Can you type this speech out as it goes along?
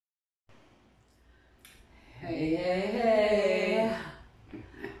Hey, hey, hey.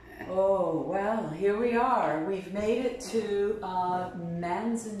 Oh, well, here we are. We've made it to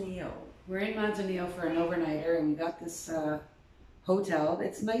Manzanillo. We're in Manzanillo for an overnighter, and we got this hotel.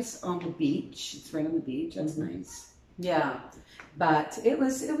 It's nice on the beach. It's right on the beach. That's nice. Yeah, but it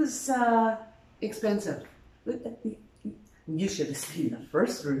was Expensive. You should have seen the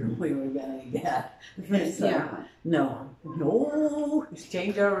first room we were gonna get. Yeah. No,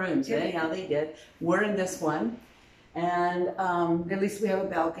 exchange our rooms. Anyhow, they did. We're in this one, and At least we have a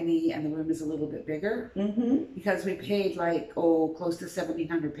balcony, and the room is a little bit bigger because we paid like close to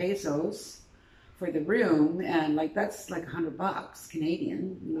 1,700 pesos for the room, and like that's like $100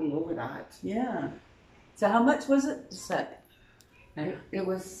 Canadian, a little over that. yeah. So how much was it? It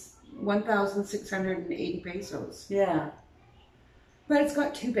was 1,680 pesos. Yeah. But it's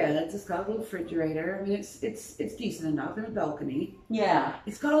got 2 beds. It's got a little refrigerator. I mean, it's decent enough, and a balcony. Yeah.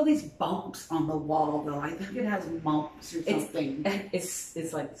 It's got all these bumps on the wall, though. I think it has bumps or something. It's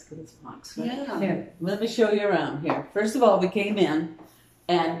like Skittles box. Right? Yeah. Here, let me show you around here. First of all, we came in,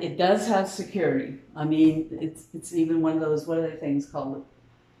 and it does have security. I mean, it's even one of those, what are the things called?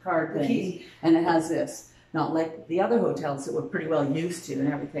 Card things. Key. And it has this. Not like the other hotels that we're pretty well used to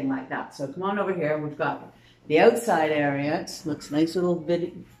and everything like that. So come on over here. We've got the outside area. It looks nice little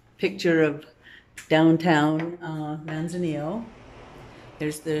picture of downtown Manzanillo.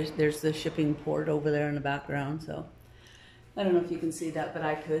 There's the shipping port over there in the background. So I don't know if you can see that, but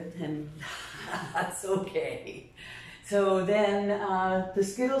I could, and that's okay. So then the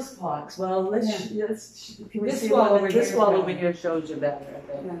Skittles box. Well, can we see this wall over here shows you better, I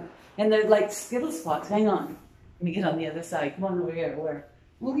think. Yeah. And they're like Skittles box. Hang on. Let me get on the other side. Come on over here. Where?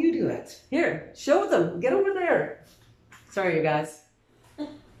 Well, you do it. Here, show them. Get over there. Sorry, you guys.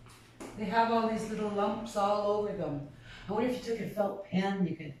 They have all these little lumps all over them. I wonder if you took a felt pen,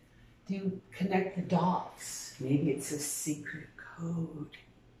 you could connect the dots. Maybe it's a secret code.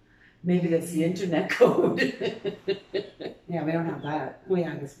 Maybe that's the internet code. Yeah, we don't have that. Oh,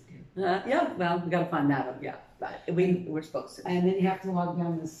 yeah, I guess we do. Yeah, well, we got to find that out. Yeah, but we're supposed to. And then you have to log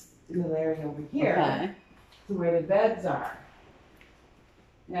down this little area over here Okay. to where the beds are.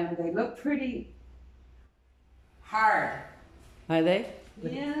 And they look pretty hard. Are they?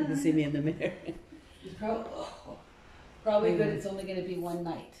 Yeah. You can see me in the mirror. It's probably good it's only going to be one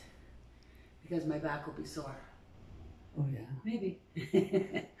night because my back will be sore. Oh, yeah. Maybe.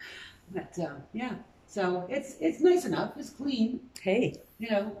 But yeah, so it's nice enough. It's clean. Hey. You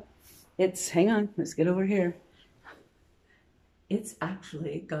know. Hang on, let's get over here. It's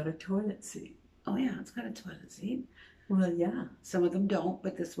actually got a toilet seat. Oh yeah, it's got a toilet seat. Well, yeah. Some of them don't,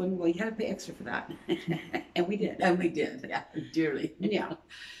 but this one, well, you had to pay extra for that. And we did. And we did, yeah, dearly. Yeah.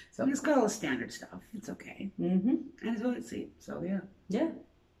 So it's got all the standard stuff. It's okay. Mm-hmm. And a toilet seat. So yeah. Yeah.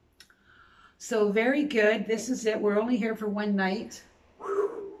 So very good. This is it. We're only here for one night,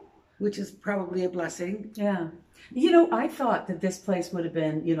 which is probably a blessing. Yeah. You know, I thought that this place would have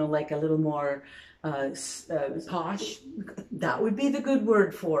been, you know, like a little more posh. That would be the good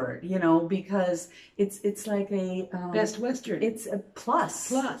word for it, you know, because it's like a Best Western. It's a plus.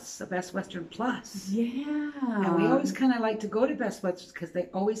 Plus, a Best Western plus. Yeah. And we always kind of like to go to Best Western because they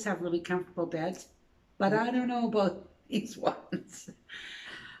always have really comfortable beds. But I don't know about these ones.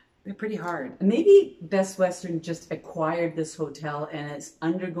 They're pretty hard. Maybe Best Western just acquired this hotel and it's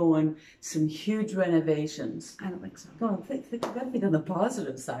undergoing some huge renovations. I don't think so. Well, I think got to think on the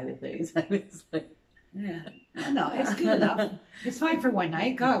positive side of things. I mean, it's like, yeah. No, it's good enough. It's fine for one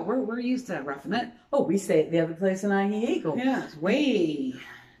night. God, we're used to roughing it. oh, we stay at the other place in Ajijico. Yeah, it's way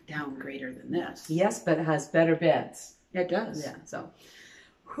down greater than this. Yes, but it has better beds. It does. Yeah, so.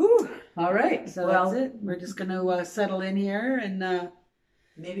 Whew. All right. So well, that's it. We're just going to settle in here and...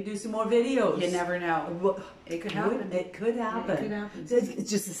 maybe do some more videos. You never know. Well, It could happen. It could happen. It could happen. It's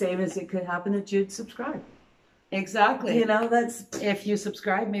just the same as it could happen that you'd subscribe. Exactly. You know, that's... If you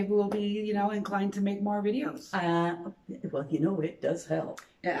subscribe, maybe we'll be, you know, inclined to make more videos. well, you know, it does help.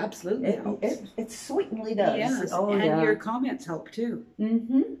 Yeah, absolutely helps. It certainly does. Yes, Oh, and yeah. your comments help too.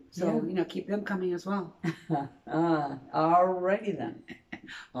 Mm-hmm. So, you know, keep them coming as well. Alrighty then.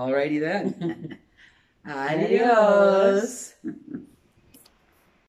 Alrighty then. Adios.